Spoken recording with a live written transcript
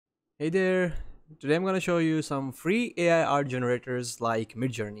Hey there, today I'm going to show you some free AI art generators like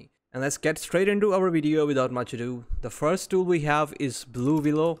Midjourney. And let's get straight into our video without much ado. The first tool we have is Blue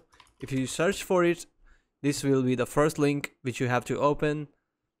Willow. If you search for it, this will be the first link which you have to open.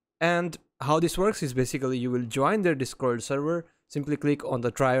 And how this works is basically you will join their Discord server. Simply click on the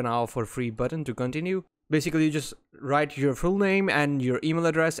try now for free button to continue. Basically you just write your full name and your email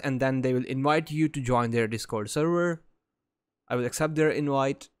address, and then they will invite you to join their Discord server. I will accept their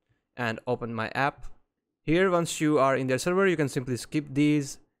invite and open my app. Here, once you are in their server, you can simply skip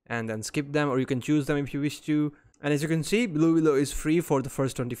these and then skip them, or you can choose them if you wish to. And as you can see, Blue Willow is free for the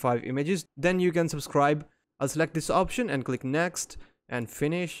first 25 images. Then you can subscribe. I'll select this option and click next and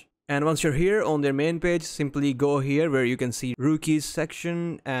finish. And once you're here on their main page, simply go here where you can see rookies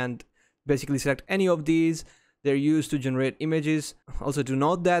section and basically select any of these. They're used to generate images. Also, to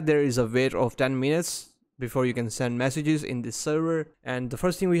note that there is a wait of 10 minutes before you can send messages in this server. And the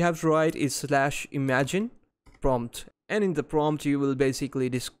first thing we have to write is /imagine prompt, and in the prompt you will basically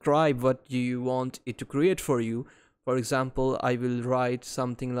describe what you want it to create for you. For example, I will write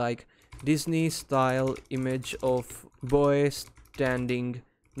something like Disney style image of boy standing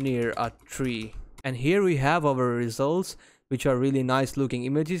near a tree. And here we have our results, which are really nice looking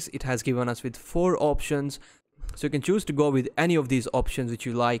images. It has given us with 4 options, so you can choose to go with any of these options which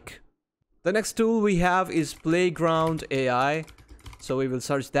you like. The next tool we have is Playground AI. So we will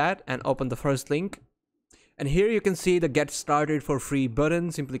search that and open the first link. And here you can see the get started for free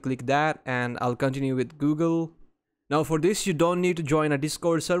button. Simply click that and I'll continue with Google. Now for this, you don't need to join a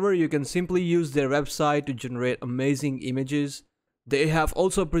Discord server. You can simply use their website to generate amazing images. They have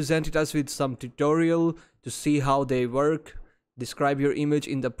also presented us with some tutorial to see how they work. Describe your image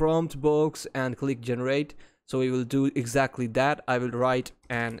in the prompt box and click generate. So we will do exactly that. I will write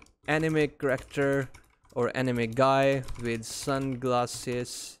an anime character or anime guy with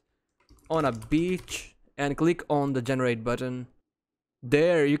sunglasses on a beach and click on the generate button.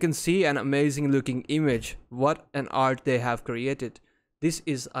 There you can see an amazing looking image. What an art they have created. This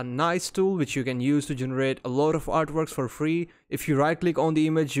is a nice tool which you can use to generate a lot of artworks for free. If you right click on the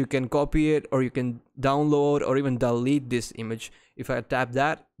image, you can copy it, or you can download or even delete this image. If I tap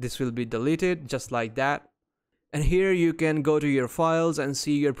that, this will be deleted just like that. And here you can go to your files and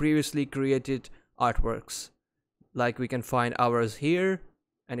see your previously created artworks. Like we can find ours here.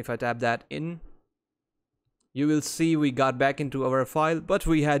 And if I tap that in, you will see we got back into our file, but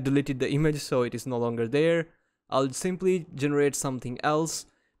we had deleted the image, so it is no longer there. I'll simply generate something else.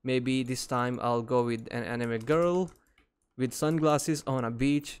 Maybe this time I'll go with an anime girl with sunglasses on a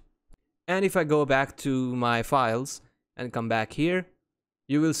beach. And if I go back to my files and come back here,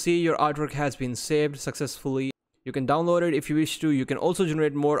 you will see your artwork has been saved successfully. You can download it if you wish to. You can also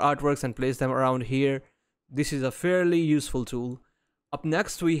generate more artworks and place them around here. This is a fairly useful tool. Up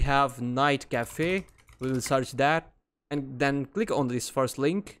next we have Night Cafe. We will search that and then click on this first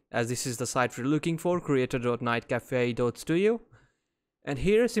link, as this is the site we're looking for, creator.nightcafe.studio. And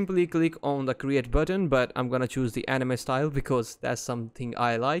here simply click on the create button, but I'm gonna choose the anime style because that's something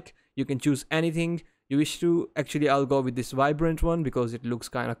I like. You can choose anything you wish to. Actually, I'll go with this vibrant one because it looks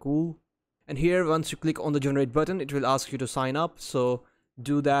kind of cool. And here, once you click on the generate button, it will ask you to sign up. So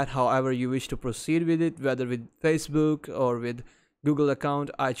do that however you wish to proceed with it, whether with Facebook or with Google account.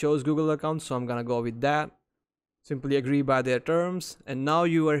 I chose Google account, so I'm gonna go with that. Simply agree by their terms. And now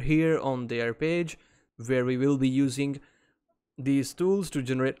you are here on their page where we will be using these tools to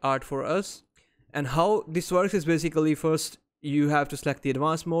generate art for us. And how this works is basically, first you have to select the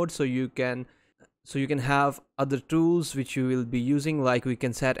advanced mode so you can have other tools which you will be using. Like we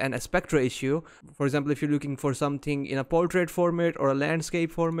can set an aspect ratio. For example, if you're looking for something in a portrait format or a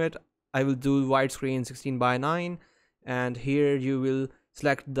landscape format, I will do widescreen 16:9, and here you will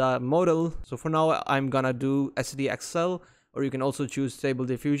select the model. So for now I'm gonna do SDXL, or you can also choose Stable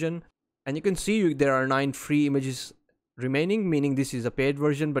Diffusion. And you can see there are 9 free images remaining, meaning this is a paid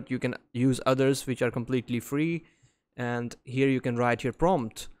version, but you can use others which are completely free. And here you can write your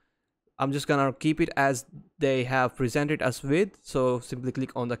prompt. I'm just gonna keep it as they have presented us with, so simply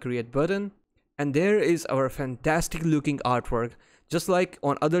click on the create button. And there is our fantastic looking artwork. Just like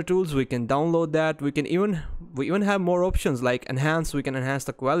on other tools, we can download that. We even have more options like enhance. We can enhance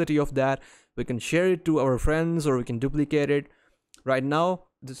the quality of that. We can share it to our friends, or we can duplicate it right now.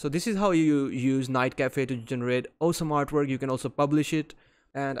 So this is how you use Night Cafe to generate awesome artwork. You can also publish it.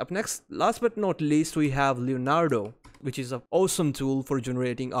 And up next, last but not least, we have Leonardo, which is an awesome tool for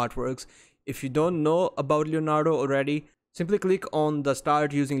generating artworks. If you don't know about Leonardo already, simply click on the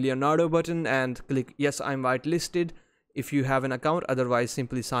start using Leonardo button and click yes, I'm whitelisted if you have an account. Otherwise,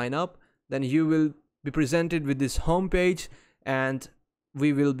 simply sign up. Then you will be presented with this home page, and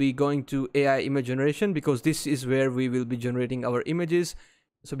we will be going to AI image generation, because this is where we will be generating our images.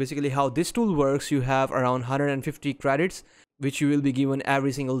 So basically how this tool works, you have around 150 credits which you will be given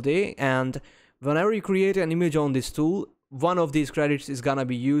every single day, and whenever you create an image on this tool, one of these credits is gonna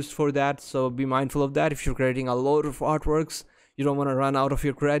be used for that. So be mindful of that. If you're creating a lot of artworks, you don't want to run out of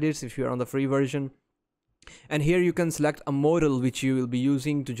your credits if you're on the free version. And here you can select a model which you will be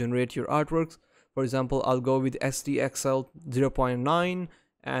using to generate your artworks. For example, I'll go with SDXL 0.9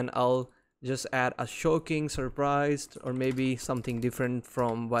 and I'll just add a shocking, surprised, or maybe something different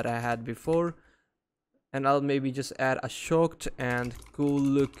from what I had before. And I'll maybe just add a shocked and cool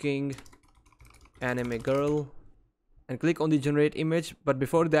looking anime girl and click on the generate image. But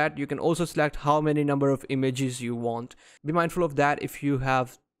before that, you can also select how many number of images you want. Be mindful of that. If you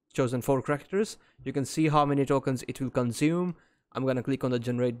have chosen 4 characters, you can see how many tokens it will consume. I'm gonna click on the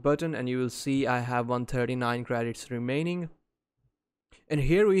generate button and you will see I have 139 credits remaining. And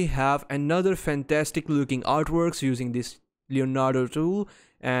here we have another fantastic looking artworks using this Leonardo tool,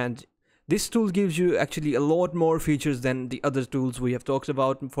 and this tool gives you actually a lot more features than the other tools we have talked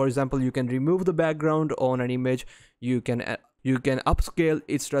about. For example, you can remove the background on an image, you can upscale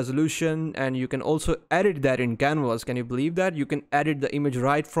its resolution, and you can also edit that in Canvas. Can you believe that? You can edit the image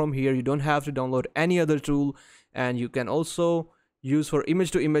right from here. You don't have to download any other tool, and you can also use for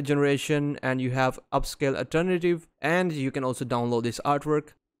image to image generation, and you have upscale alternative, and you can also download this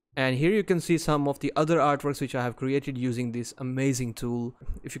artwork. And here you can see some of the other artworks which I have created using this amazing tool.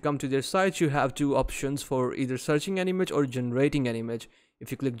 If you come to their site, you have 2 options for either searching an image or generating an image.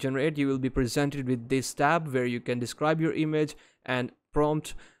 If you click generate, you will be presented with this tab where you can describe your image and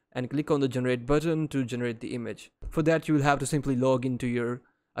prompt, and click on the generate button to generate the image. For that, you will have to simply log into your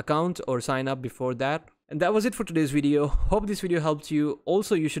account or sign up before that. And that was it for today's video. Hope this video helped you.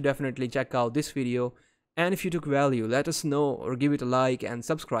 Also, you should definitely check out this video. And if you took value, let us know or give it a like and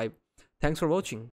subscribe. Thanks for watching.